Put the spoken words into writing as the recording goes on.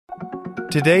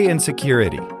Today in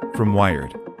Security from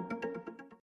Wired.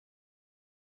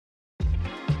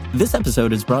 This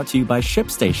episode is brought to you by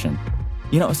ShipStation.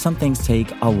 You know, some things take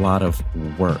a lot of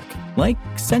work, like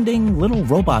sending little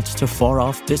robots to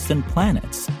far-off distant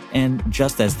planets. And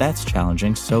just as that's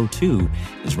challenging, so too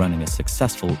is running a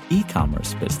successful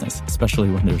e-commerce business, especially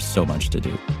when there's so much to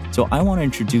do. So I want to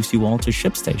introduce you all to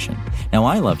ShipStation. Now,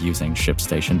 I love using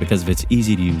ShipStation because of its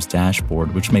easy-to-use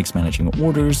dashboard, which makes managing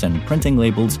orders and printing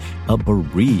labels a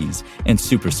breeze and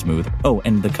super smooth. Oh,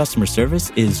 and the customer service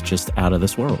is just out of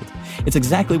this world. It's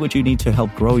exactly what you need to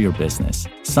help grow your business.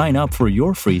 Sign up for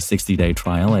your free 60-day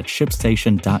trial at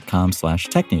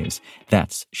shipstation.com/technews.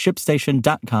 That's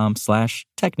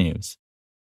shipstation.com/technews.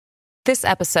 This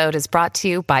episode is brought to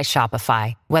you by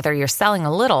Shopify. Whether you're selling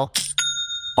a little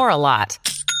or a lot,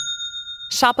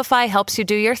 Shopify helps you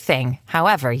do your thing,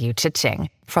 however you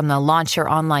cha-ching. From the launch your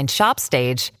online shop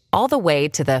stage, all the way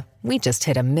to the we just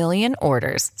hit 1 million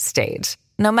orders stage.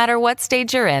 No matter what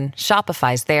stage you're in,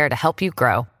 Shopify's there to help you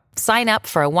grow. Sign up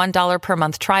for a $1 per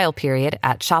month trial period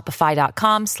at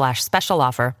shopify.com/special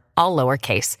offer, all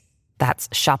lowercase. That's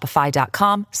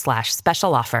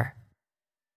shopify.com/special offer.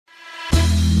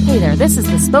 Hey there, this is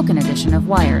the spoken edition of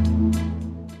Wired.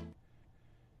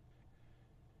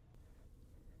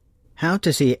 How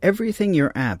to see everything your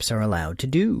apps are allowed to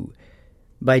do,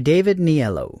 by David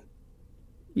Niello.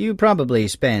 You probably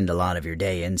spend a lot of your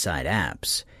day inside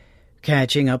apps,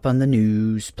 catching up on the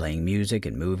news, playing music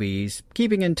and movies,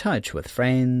 keeping in touch with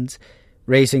friends,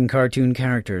 racing cartoon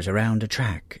characters around a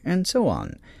track, and so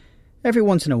on. Every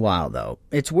once in a while, though,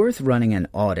 it's worth running an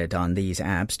audit on these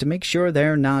apps to make sure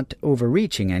they're not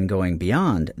overreaching and going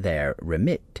beyond their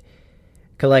remit,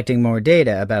 collecting more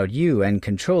data about you and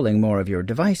controlling more of your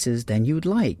devices than you'd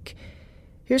like.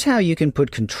 Here's how you can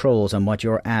put controls on what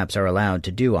your apps are allowed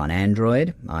to do on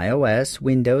Android, iOS,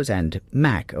 Windows, and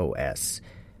Mac OS.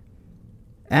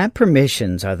 App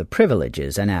permissions are the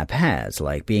privileges an app has,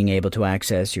 like being able to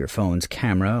access your phone's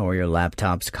camera or your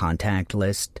laptop's contact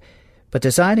list. But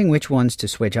deciding which ones to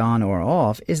switch on or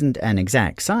off isn't an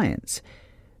exact science.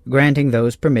 Granting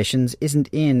those permissions isn't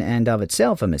in and of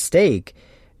itself a mistake.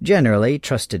 Generally,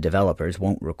 trusted developers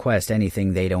won't request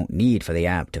anything they don't need for the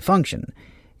app to function,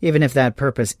 even if that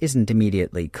purpose isn't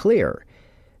immediately clear.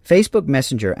 Facebook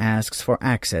Messenger asks for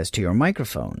access to your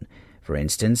microphone, for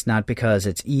instance, not because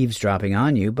it's eavesdropping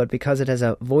on you, but because it has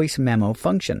a voice memo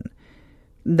function.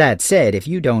 That said, if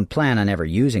you don't plan on ever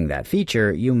using that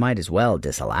feature, you might as well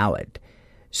disallow it.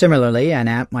 Similarly, an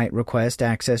app might request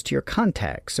access to your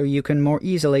contacts so you can more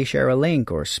easily share a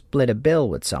link or split a bill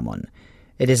with someone.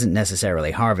 It isn't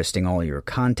necessarily harvesting all your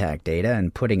contact data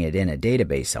and putting it in a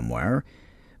database somewhere.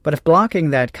 But if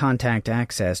blocking that contact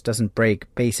access doesn't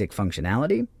break basic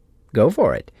functionality, go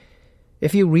for it.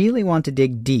 If you really want to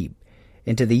dig deep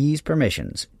into these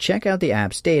permissions, check out the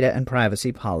app's data and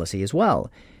privacy policy as well,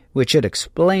 which should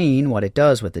explain what it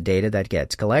does with the data that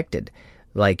gets collected,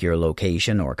 like your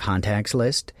location or contacts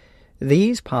list.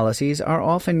 These policies are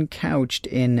often couched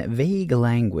in vague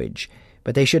language,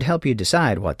 but they should help you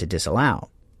decide what to disallow.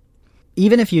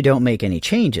 Even if you don't make any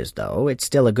changes, though, it's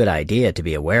still a good idea to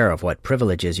be aware of what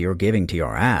privileges you're giving to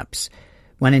your apps.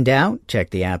 When in doubt,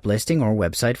 check the app listing or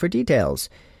website for details.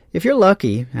 If you're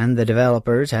lucky and the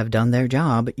developers have done their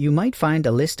job, you might find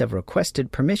a list of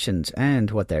requested permissions and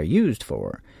what they're used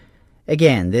for.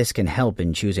 Again, this can help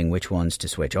in choosing which ones to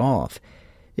switch off.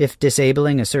 If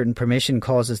disabling a certain permission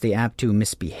causes the app to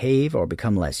misbehave or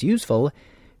become less useful,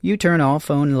 you turn off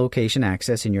phone location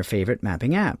access in your favorite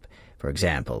mapping app, for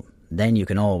example. Then you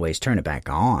can always turn it back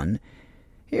on.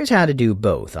 Here's how to do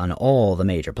both on all the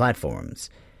major platforms.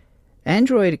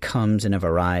 Android comes in a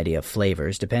variety of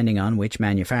flavors depending on which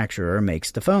manufacturer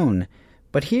makes the phone,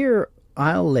 but here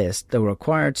I'll list the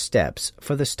required steps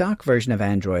for the stock version of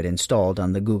Android installed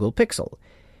on the Google Pixel.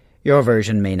 Your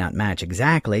version may not match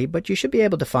exactly, but you should be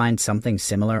able to find something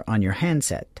similar on your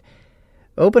handset.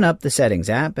 Open up the Settings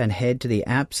app and head to the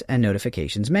Apps and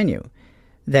Notifications menu.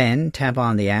 Then tap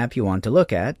on the app you want to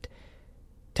look at.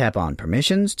 Tap on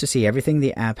Permissions to see everything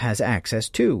the app has access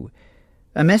to.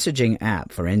 A messaging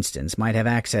app, for instance, might have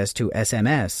access to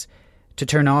SMS. To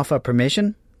turn off a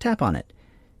permission, tap on it.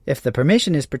 If the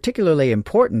permission is particularly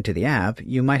important to the app,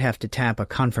 you might have to tap a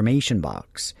confirmation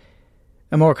box.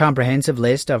 A more comprehensive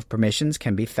list of permissions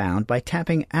can be found by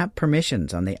tapping App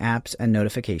Permissions on the Apps and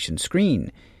Notifications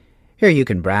screen. Here you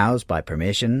can browse by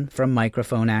permission, from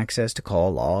microphone access to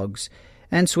call logs,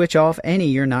 and switch off any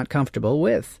you're not comfortable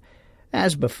with.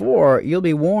 As before, you'll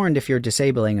be warned if you're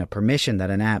disabling a permission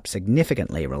that an app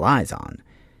significantly relies on.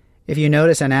 If you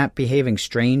notice an app behaving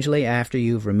strangely after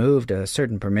you've removed a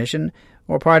certain permission,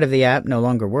 or part of the app no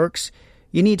longer works,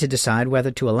 you need to decide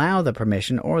whether to allow the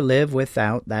permission or live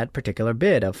without that particular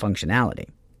bit of functionality.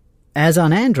 As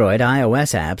on Android,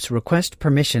 iOS apps request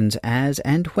permissions as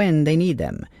and when they need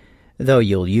them, though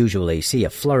you'll usually see a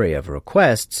flurry of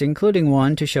requests, including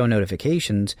one to show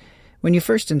notifications when you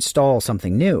first install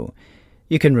something new.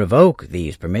 You can revoke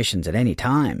these permissions at any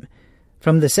time.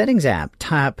 From the Settings app,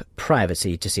 tap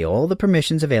Privacy to see all the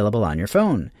permissions available on your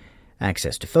phone.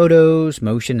 Access to photos,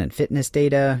 motion and fitness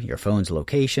data, your phone's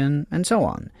location, and so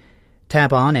on.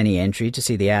 Tap on any entry to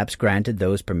see the apps granted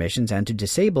those permissions and to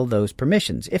disable those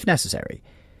permissions, if necessary.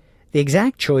 The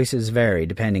exact choices vary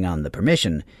depending on the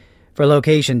permission. For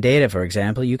location data, for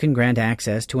example, you can grant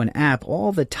access to an app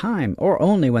all the time or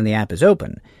only when the app is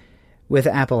open. With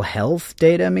Apple Health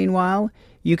data, meanwhile,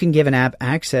 you can give an app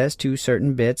access to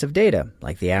certain bits of data,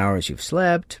 like the hours you've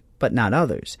slept, but not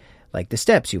others, like the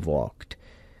steps you've walked.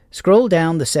 Scroll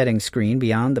down the settings screen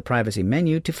beyond the privacy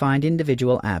menu to find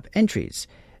individual app entries.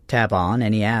 Tap on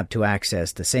any app to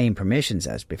access the same permissions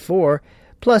as before,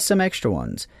 plus some extra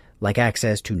ones, like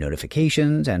access to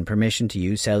notifications and permission to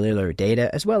use cellular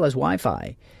data as well as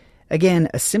Wi-Fi. Again,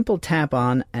 a simple tap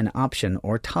on an option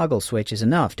or toggle switch is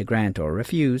enough to grant or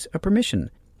refuse a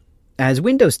permission. As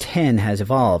Windows 10 has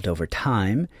evolved over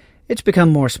time, it's become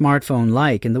more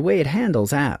smartphone-like in the way it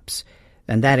handles apps,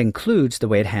 and that includes the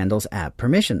way it handles app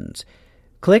permissions.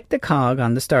 Click the cog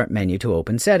on the Start menu to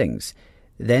open Settings.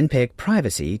 Then pick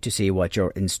Privacy to see what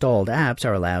your installed apps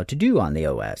are allowed to do on the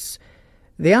OS.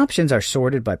 The options are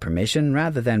sorted by permission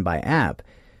rather than by app,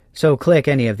 so click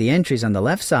any of the entries on the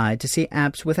left side to see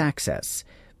apps with access,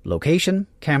 location,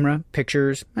 camera,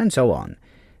 pictures, and so on.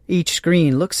 Each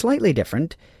screen looks slightly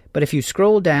different, but if you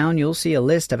scroll down, you'll see a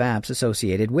list of apps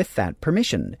associated with that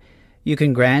permission. You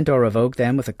can grant or revoke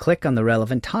them with a click on the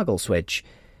relevant toggle switch.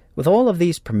 With all of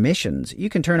these permissions, you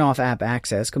can turn off app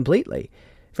access completely.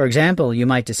 For example, you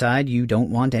might decide you don't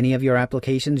want any of your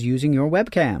applications using your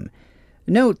webcam.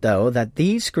 Note, though, that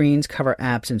these screens cover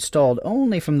apps installed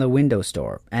only from the Windows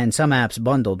Store, and some apps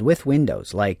bundled with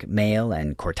Windows, like Mail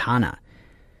and Cortana.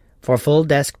 For full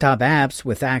desktop apps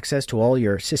with access to all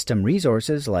your system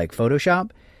resources, like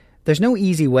Photoshop, there's no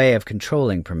easy way of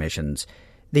controlling permissions.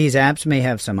 These apps may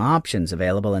have some options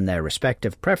available in their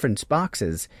respective preference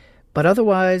boxes, but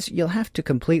otherwise you'll have to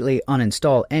completely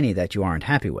uninstall any that you aren't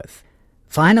happy with.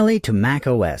 Finally, to Mac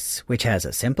OS, which has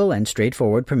a simple and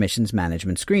straightforward permissions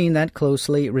management screen that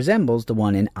closely resembles the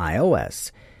one in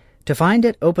iOS. To find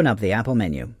it, open up the Apple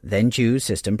menu, then choose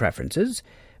System Preferences.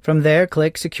 From there,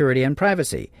 click Security and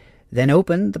Privacy, then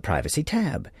open the Privacy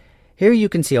tab. Here you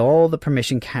can see all the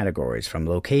permission categories, from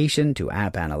location to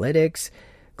app analytics.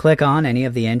 Click on any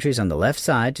of the entries on the left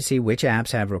side to see which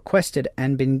apps have requested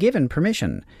and been given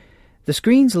permission. The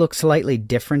screens look slightly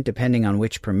different depending on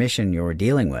which permission you're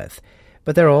dealing with,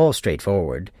 but they're all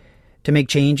straightforward. To make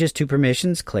changes to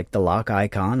permissions, click the lock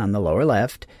icon on the lower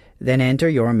left, then enter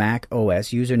your Mac OS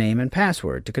username and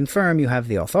password to confirm you have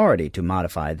the authority to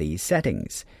modify these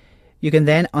settings. You can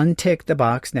then untick the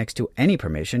box next to any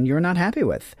permission you're not happy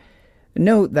with.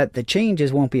 Note that the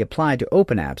changes won't be applied to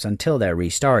open apps until they're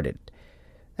restarted.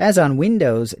 As on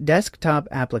Windows, desktop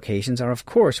applications are of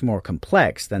course more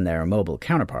complex than their mobile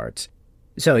counterparts,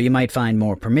 so you might find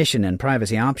more permission and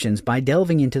privacy options by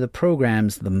delving into the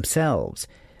programs themselves.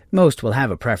 Most will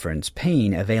have a preference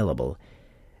pane available.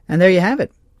 And there you have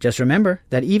it. Just remember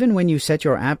that even when you set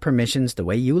your app permissions the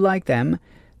way you like them,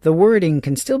 the wording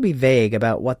can still be vague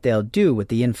about what they'll do with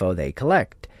the info they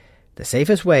collect. The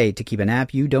safest way to keep an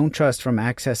app you don't trust from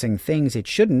accessing things it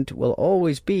shouldn't will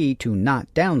always be to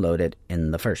not download it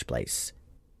in the first place.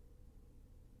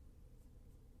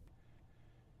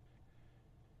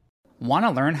 Want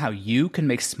to learn how you can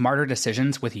make smarter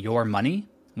decisions with your money?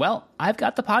 Well, I've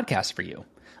got the podcast for you.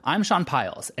 I'm Sean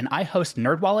Piles, and I host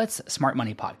NerdWallet's Smart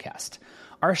Money Podcast.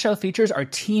 Our show features our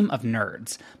team of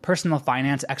nerds, personal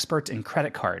finance experts in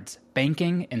credit cards,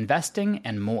 banking, investing,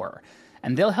 and more.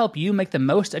 And they'll help you make the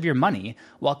most of your money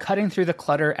while cutting through the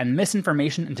clutter and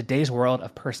misinformation in today's world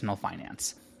of personal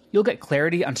finance. You'll get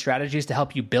clarity on strategies to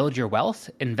help you build your wealth,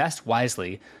 invest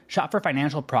wisely, shop for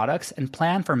financial products, and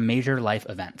plan for major life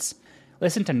events.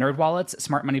 Listen to NerdWallet's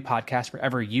Smart Money Podcast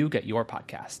wherever you get your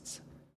podcasts.